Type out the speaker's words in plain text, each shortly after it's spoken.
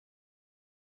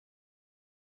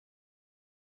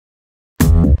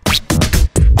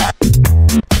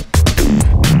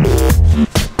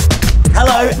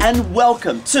and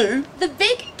welcome to The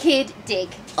Big Kid Dig.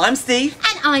 I'm Steve.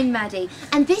 And I'm Maddie.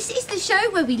 And this is the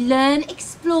show where we learn,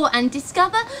 explore and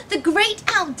discover the great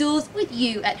outdoors with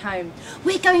you at home.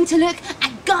 We're going to look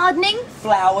at gardening,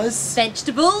 Flowers,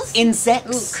 vegetables,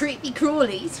 insects. ooh, creepy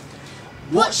crawlies.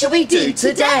 What shall we do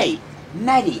today?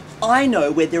 Maddie, I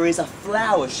know where there is a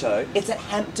flower show. It's at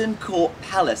Hampton Court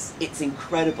Palace. It's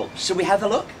incredible. Shall we have a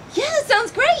look? Yeah, that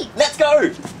sounds great. Let's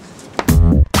go!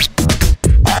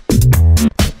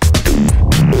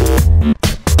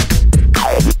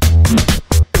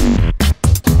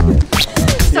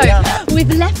 So, we've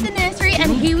left the nursery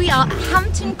and here we are at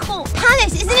Hampton Court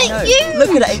Palace. Isn't it huge? Look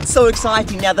at it, it's so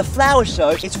exciting. Now the flower show,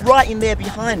 it's right in there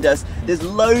behind us. There's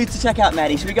loads to check out,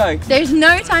 Maddie. Should we go? There's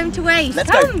no time to waste. Let's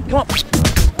go. Come on.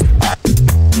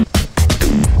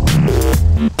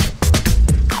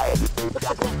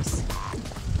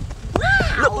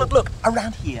 Wow. Look.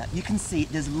 Around here, you can see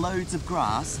there's loads of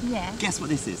grass. Yeah. Guess what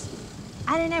this is?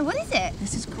 I don't know, what is it?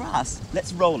 This is grass.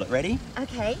 Let's roll it. Ready?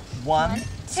 Okay. One,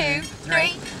 2,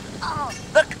 3. Oh.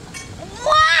 Look.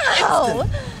 Wow!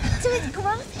 So it's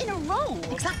grass in a roll.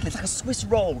 Exactly. It's like a Swiss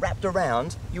roll wrapped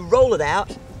around. You roll it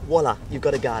out. Voila, you've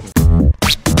got a garden.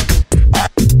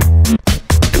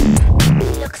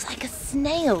 It looks like a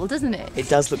snail, doesn't it? It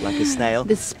does look like a snail.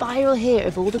 The spiral here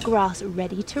of all the grass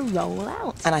ready to roll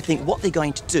out. And I think what they're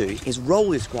going to do is roll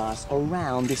this grass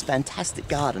around this fantastic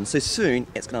garden. So soon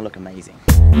it's going to look amazing.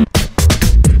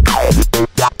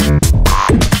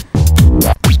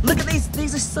 Look at these.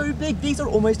 These are so big. These are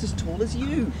almost as tall as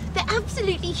you. They're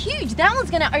absolutely huge. That one's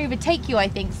going to overtake you, I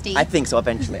think, Steve. I think so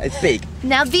eventually. It's big.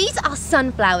 Now these are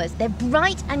sunflowers. They're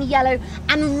bright and yellow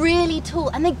and really tall,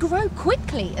 and they grow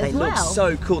quickly as well. They look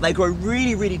so cool. They grow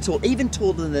really, really tall, even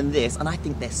taller than this, and I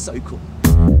think they're so cool.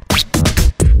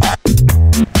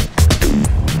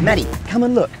 Maddie, come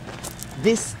and look.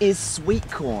 This is sweet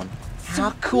corn.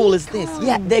 How cool is this?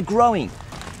 Yeah, they're growing.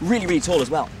 Really, really tall as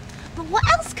well. But what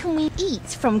else can we eat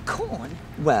from corn?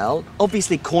 Well,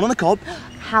 obviously corn on the cob.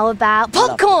 How about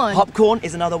popcorn? Popcorn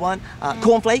is another one.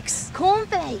 Cornflakes.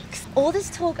 Cornflakes. All this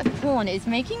talk of corn is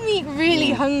making me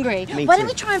really hungry. Me Why too. don't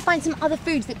we try and find some other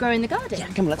foods that grow in the garden? Yeah,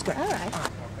 come on, let's go. All right.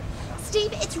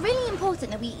 Steve, it's really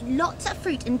important that we eat lots of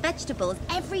fruit and vegetables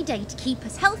every day to keep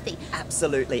us healthy.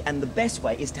 Absolutely, and the best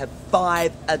way is to have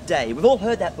 5 a day. We've all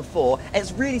heard that before, and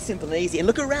it's really simple and easy. And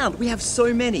look around, we have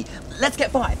so many. Let's get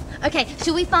 5. Okay,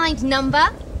 shall we find number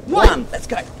 1. Let's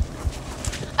go.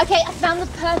 Okay, I found the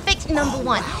perfect number 1.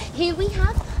 Wow. Here we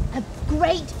have a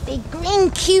great big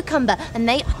green cucumber, and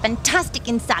they are fantastic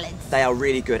in salads. They are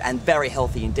really good and very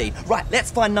healthy indeed. Right,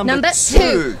 let's find number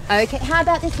 2. Okay, how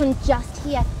about this one just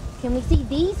here? Can we see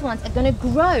these ones are going to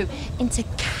grow into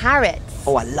carrots?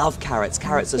 Oh, I love carrots.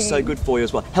 Carrots are so good for you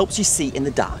as well. Helps you see in the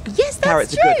dark. Yes, that's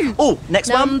carrots true. Are good. Oh, next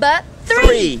Number one.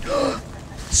 3.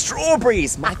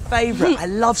 Strawberries, my favourite. I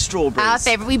love strawberries. Our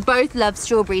favourite. We both love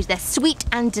strawberries. They're sweet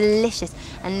and delicious.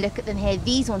 And look at them here.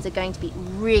 These ones are going to be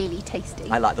really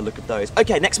tasty. I like the look of those.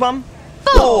 Okay, next one.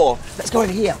 4. Let's go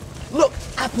over here. Look,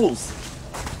 apples.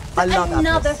 I love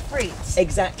Another apples. fruit.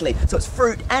 Exactly. So it's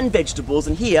fruit and vegetables,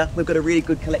 and here we've got a really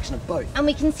good collection of both. And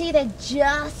we can see they're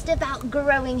just about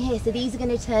growing here. So these are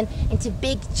going to turn into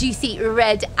big, juicy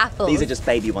red apples. These are just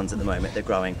baby ones at the moment. They're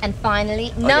growing. And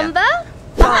finally, number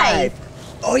 5.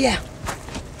 Oh, yeah.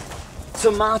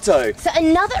 Tomato. So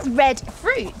another red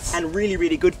fruit. And really,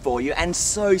 really good for you, and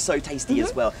so tasty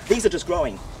as well. These are just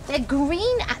growing. They're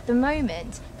green at the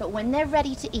moment, but when they're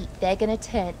ready to eat, they're going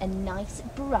to turn a nice,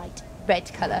 bright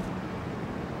red colour.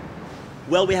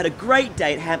 Well, we had a great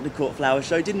day at Hampton Court Flower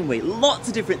Show, didn't we? Lots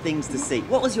of different things to see.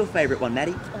 What was your favourite one,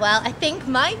 Maddie? Well, I think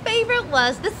my favourite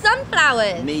was the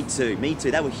sunflowers. Me too.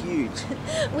 They were huge.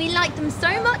 We liked them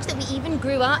so much that we even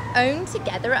grew our own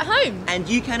together at home. And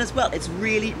you can as well. It's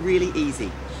really, really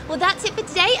easy. Well, that's it for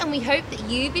today, and we hope that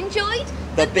you've enjoyed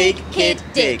The Big Kid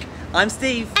Dig. I'm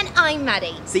Steve. And I'm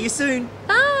Maddie. See you soon.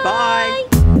 Bye.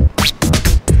 Bye.